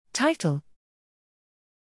Title: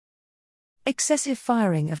 Excessive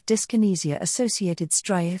firing of dyskinesia-associated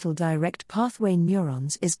striatal direct pathway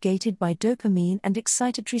neurons is gated by dopamine and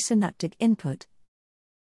excitatory synaptic input.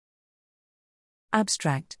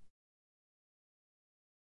 Abstract: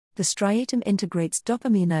 The striatum integrates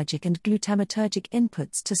dopaminergic and glutamatergic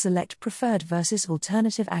inputs to select preferred versus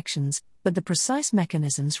alternative actions, but the precise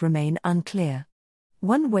mechanisms remain unclear.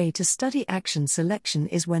 One way to study action selection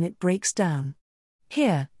is when it breaks down.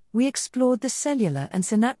 Here, we explored the cellular and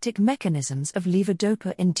synaptic mechanisms of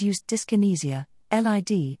levodopa-induced dyskinesia,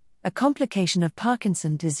 LID, a complication of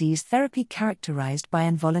Parkinson's disease therapy characterized by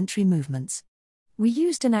involuntary movements. We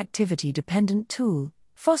used an activity-dependent tool,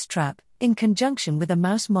 FOSTRAP, in conjunction with a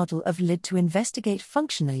mouse model of LID to investigate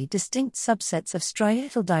functionally distinct subsets of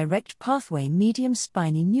striatal direct pathway medium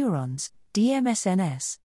spiny neurons,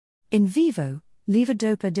 DMSNS. In vivo,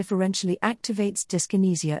 levodopa differentially activates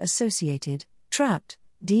dyskinesia-associated, trapped,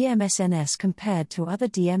 DMSNS compared to other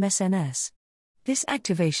DMSNS. This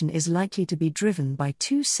activation is likely to be driven by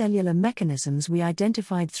two cellular mechanisms we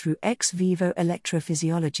identified through ex vivo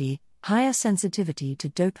electrophysiology: higher sensitivity to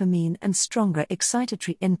dopamine and stronger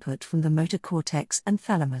excitatory input from the motor cortex and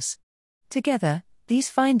thalamus. Together, these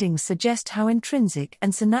findings suggest how intrinsic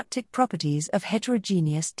and synaptic properties of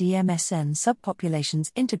heterogeneous DMSN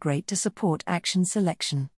subpopulations integrate to support action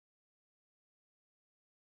selection.